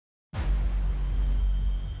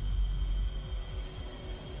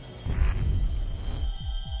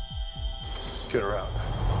Get her out.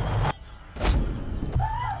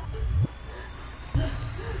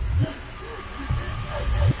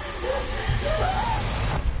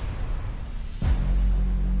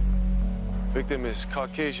 Victim is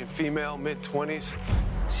Caucasian female, mid-20s.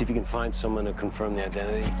 See if you can find someone to confirm the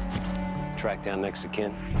identity. Track down next of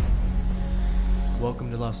kin.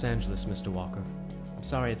 Welcome to Los Angeles, Mr. Walker. I'm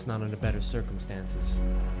sorry it's not under better circumstances.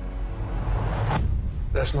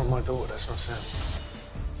 That's not my daughter, that's not Sam.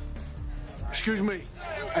 Excuse me,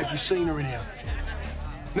 have you seen her in here?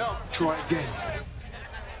 No. Try again.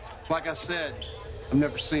 Like I said, I've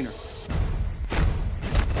never seen her.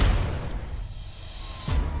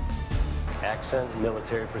 Accent,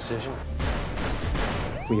 military precision.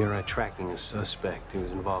 We are tracking a suspect who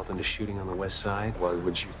was involved in the shooting on the west side. Why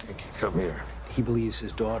would you think he'd come here? He believes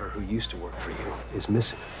his daughter, who used to work for you, is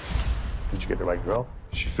missing. Did you get the right girl?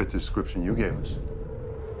 She fit the description you gave us.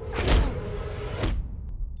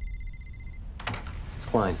 It's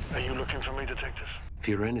Klein. Are you looking for me, detective? If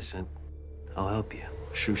you're innocent, I'll help you.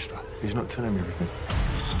 Schuster, he's not telling me everything.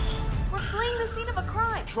 We're fleeing the scene of a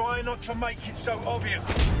crime. Try not to make it so obvious.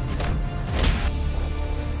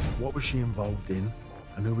 What was she involved in,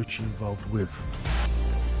 and who was she involved with?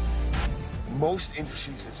 Most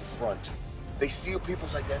industries is a front. They steal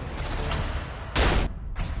people's identities.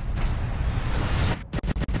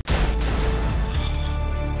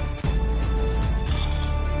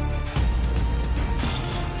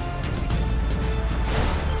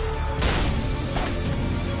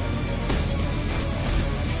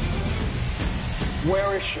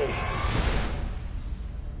 Where is she?